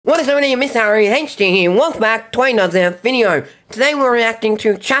What is happening, MrHarryHD here, welcome back to another video. Today we're reacting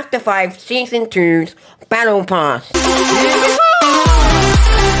to Chapter 5, Season 2's Battle Pass.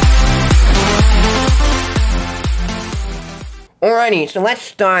 Alrighty, so let's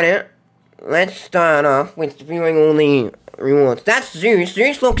start it. Let's start off with viewing all the rewards. That's Zeus.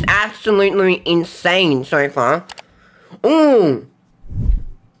 Zeus looks absolutely insane so far. Ooh.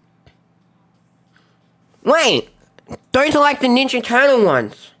 Wait. Those are like the Ninja Turtle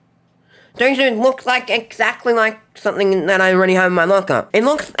ones. Those look like exactly like something that I already have in my locker. It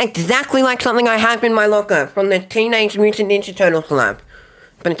looks exactly like something I have in my locker from the Teenage Mutant Ninja Turtle collab.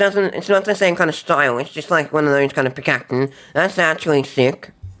 But it's not the same kind of style. It's just like one of those kind of pickaxes. That's actually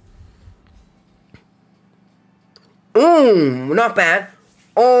sick. Ooh, not bad.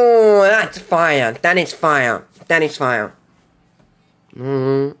 Oh, that's fire. That is fire. That is fire.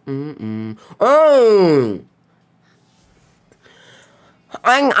 Oh!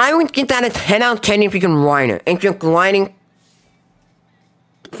 I would give that a 10 out of 10 if you can ride it. If you're gliding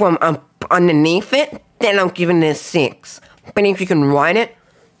from underneath it, then I'll give it a 6. But if you can ride it,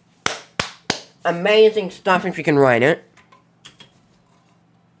 amazing stuff if you can ride it.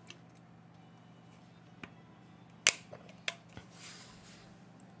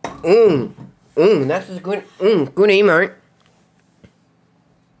 That's a good, good emote.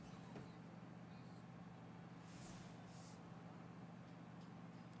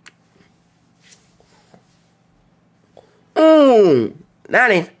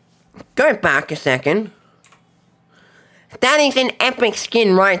 That is, go back a second. That is an epic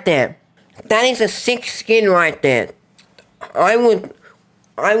skin right there. That is a sick skin right there. I would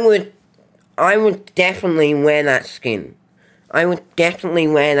definitely wear that skin. I would definitely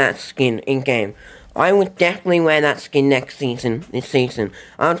wear that skin in game. I would definitely wear that skin this season.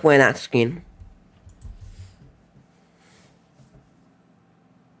 I would wear that skin.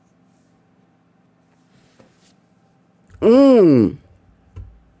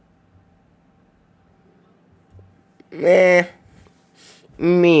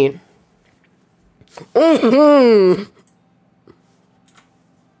 Mean.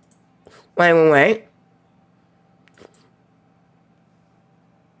 Wait.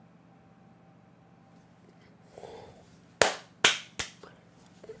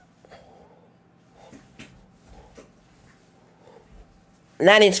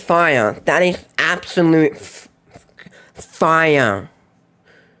 That is fire. That is absolute fire.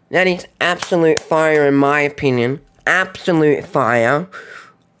 That is absolute fire in my opinion. Absolute fire.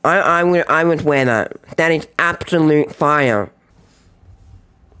 I would wear that. That is absolute fire.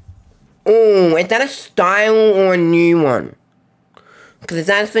 Oh, is that a style or a new one? Because if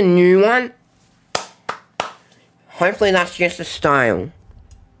that's the new one, hopefully that's just a style.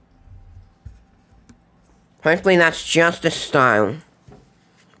 Hopefully that's just a style.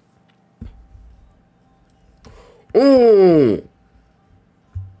 Ooh.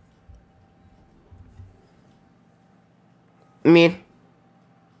 Mean.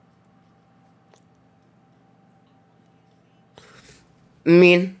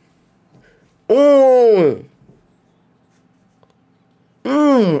 Ooh.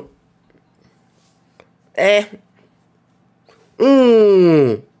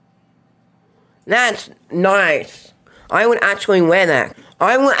 That's nice. I would actually wear that.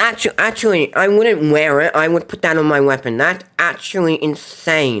 I would actually, I wouldn't wear it. I would put that on my weapon. That's actually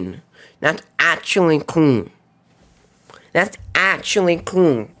insane. That's actually cool. That's actually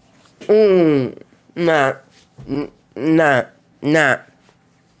cool. Nah.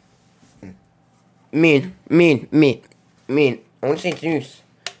 Mean. I want to say Zeus.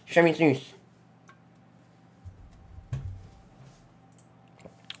 Show me Zeus.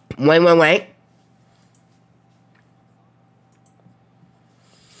 Wait.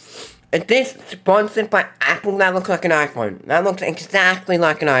 Is this sponsored by Apple? That looks like an iPhone. That looks exactly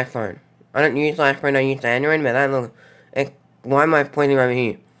like an iPhone. I don't use iPhone, I use Android, but that looks... Why am I pointing over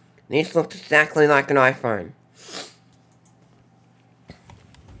here? This looks exactly like an iPhone.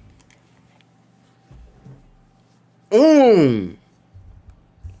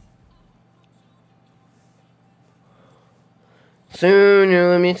 Soon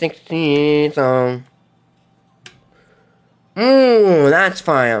you'll be 60 years old. That's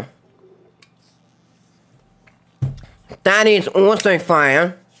fire. That is also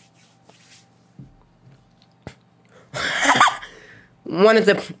fire. One of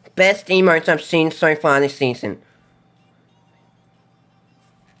the best emotes I've seen so far this season.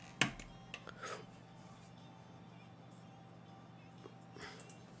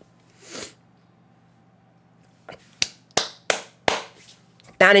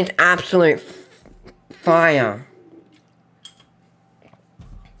 That is absolute fire.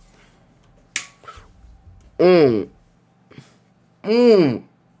 Mmm. Mmm.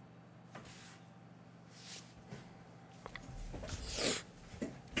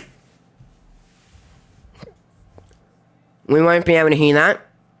 We won't be able to hear that.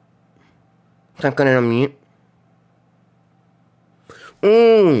 So I've got it on mute.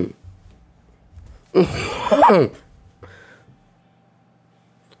 Mmm. Mmm.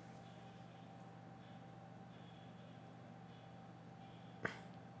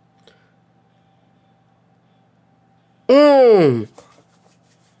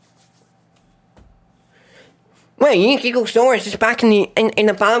 Wait, Yinkigosaurus is back in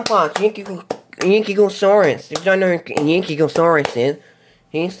the bottom box. Yinkigosaurus. If you don't know who Yinkigosaurus is,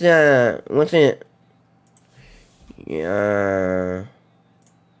 he's the what's it? Yeah.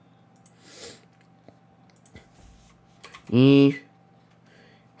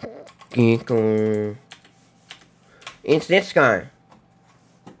 It's this guy.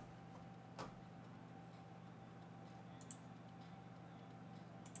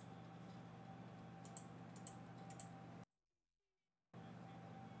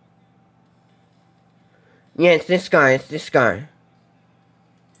 Yeah, it's this guy. It's this guy.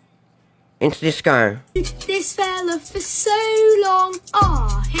 It's this guy. This fella for so long.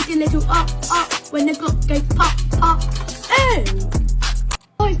 Ah, hit a little up when the clock goes pop. Oh,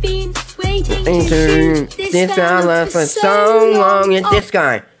 I've been waiting to shoot this fella for so long. It's this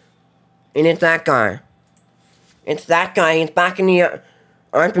guy. And it's that guy. It's that guy. He's back in the.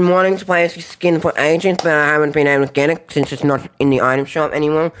 I've been wanting to play his skin for ages, but I haven't been able to get it since it's not in the item shop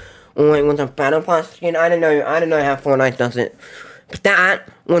anymore. Or it was a battle pass skin. I don't know how Fortnite does it. But that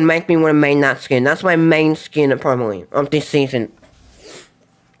would make me want to main that skin. That's my main skin probably of this season.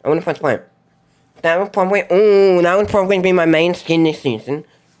 I wonder if I play it. That would probably be my main skin this season.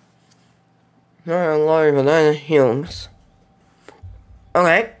 All over the hills.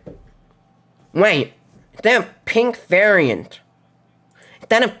 Okay. Wait. Is that a pink variant? Is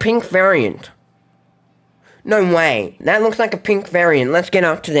that a pink variant? No way. That looks like a pink variant. Let's get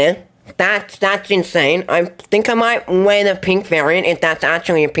up to there. That's insane. I think I might wear the pink variant if that's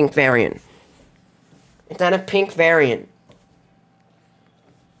actually a pink variant. Is that a pink variant?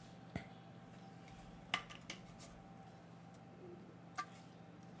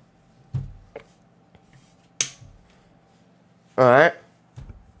 Alright.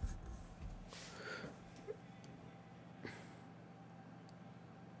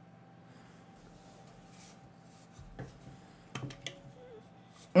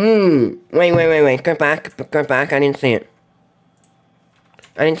 Wait. Go back. I didn't see it.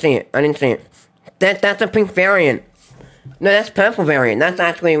 That's a pink variant. No, that's purple variant. That's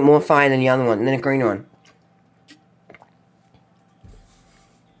actually more fire than the other one, than the green one.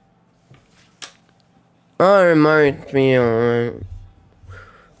 Oh, reminds me of...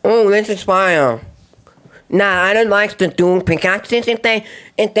 Oh, this is fire. Nah, I don't like the dual pickaxes. If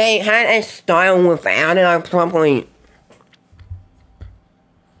they had a style without it, I'd probably...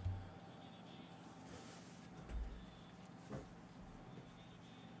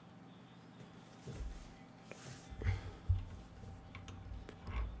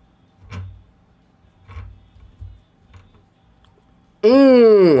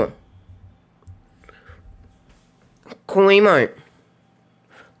 Ooh! Cool emote.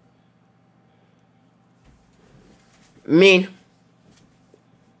 Mean.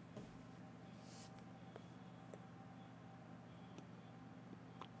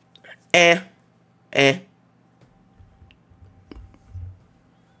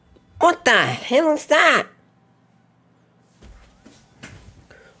 What the hell is that?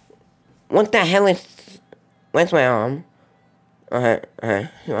 What the hell is... Where's my arm? Okay.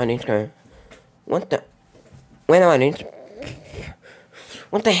 I need to go. What the... Where do I need to...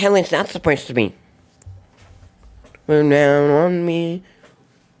 What the hell is that supposed to be? Burn down on me.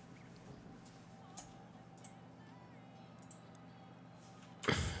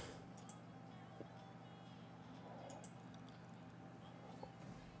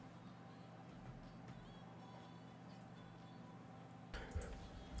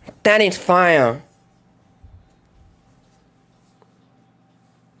 That is fire.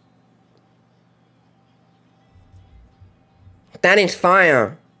 That is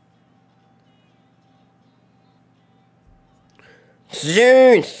fire.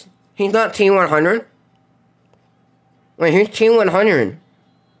 Zeus! He's not T100. Wait, who's T100?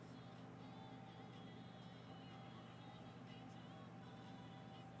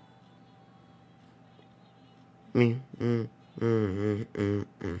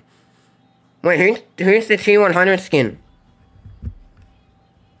 Wait, who's the T100 skin?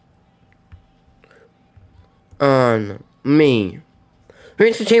 On me.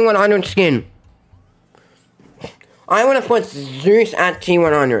 Who's the T100 skin? I want to put Zeus at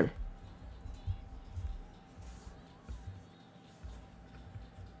T100.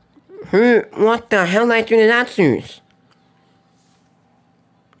 What the hell did I do to that Zeus?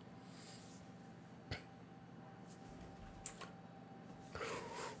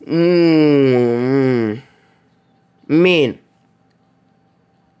 Mean.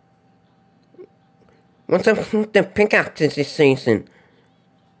 What's up with the pickaxes this season?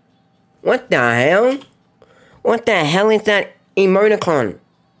 What the hell? What the hell is that emoticon?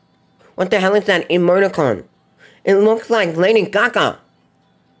 What the hell is that emoticon? It looks like Lady Gaga.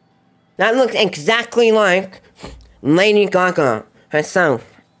 That looks exactly like Lady Gaga herself.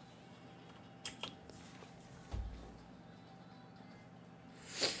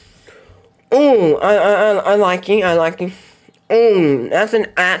 Ooh, I like it, I like it. Ooh, that's an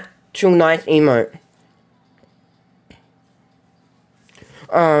actual nice emote.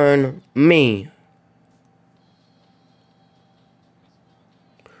 On me.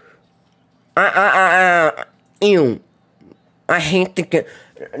 Ew. I hate the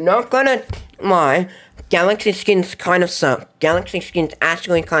not gonna lie, Galaxy skins kind of suck. Galaxy skins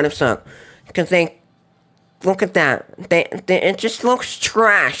actually kind of suck. Because they, look at that. It just looks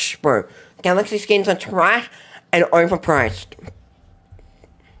trash, bro. Galaxy skins are trash and overpriced.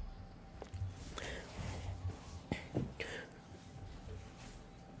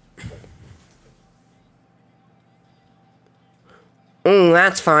 Ooh,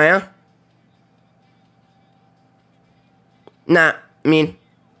 that's fire. Nah, I mean.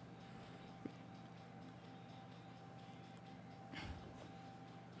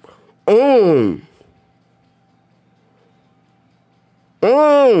 Ooh.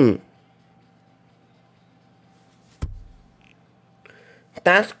 Ooh.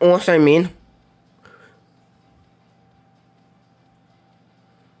 That's also mean.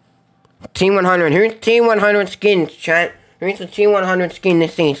 T100. Who's T100 skins, chat? Who's the T100 skin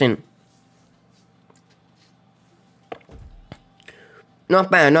this season? Not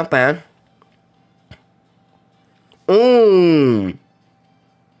bad, not bad. Ooh.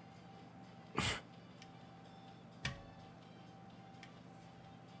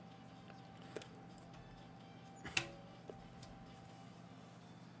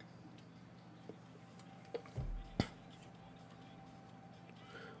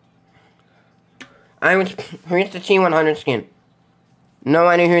 Who's the T100 skin? No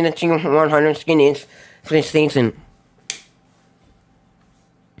idea who the T100 skin is for this season.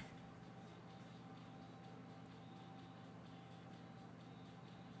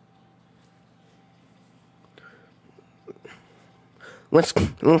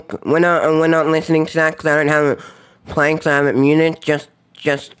 We're not listening to that because I don't have it playing, because I have it muted just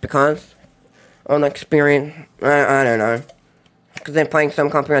because on experience. I don't know, because they're playing some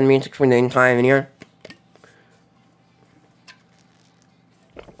copyright music for the entire video.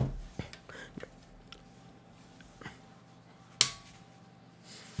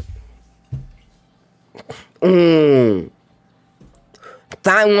 Ooh.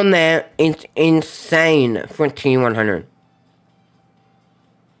 That one there is insane for T100.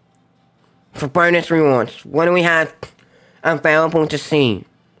 For bonus rewards, what do we have available to see?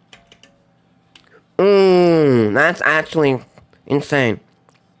 Ooh, that's actually insane.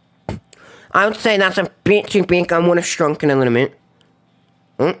 I would say that's a bit too big. I would have shrunken a little bit.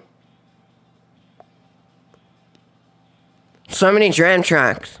 So many jam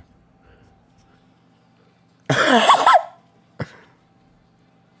tracks.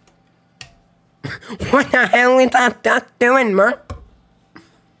 What the hell is that duck doing, bro?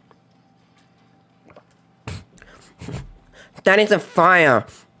 That is a fire.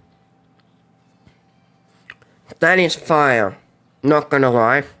 That is fire. Not gonna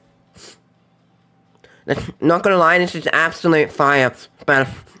lie. Not gonna lie, this is absolute fire.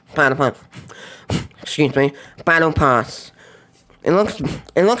 Excuse me. Battle Pass. It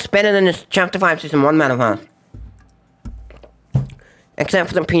looks better than this Chapter 5 Season 1 Battle Pass. Except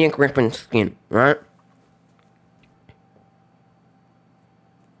for the Peter Griffin skin, right?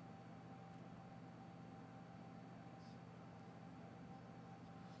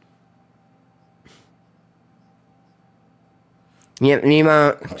 Yep,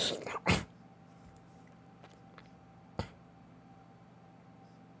 Nemo.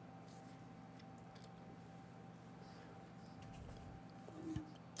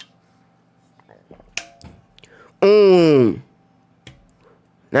 Ooh.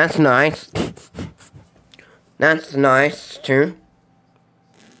 That's nice. That's nice, too.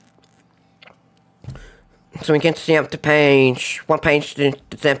 So we can see up the page. What page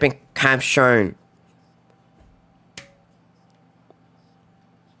does Epic have shown?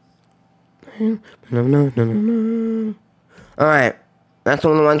 Alright. That's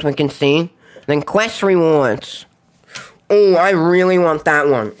all the ones we can see. Then quest rewards. Oh, I really want that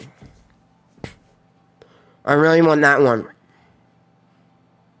one. I really want that one.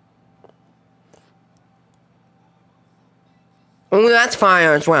 Oh, that's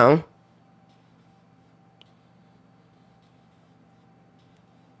fire as well.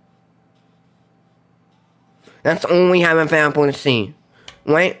 That's all we have available to see.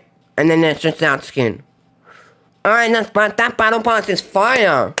 Wait, and then there's just that skin. Alright, that battle pass is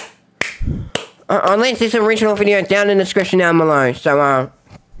fire. I'll link this original video down in the description down below. So,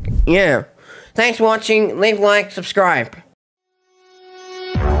 yeah. Thanks for watching. Leave a like, subscribe.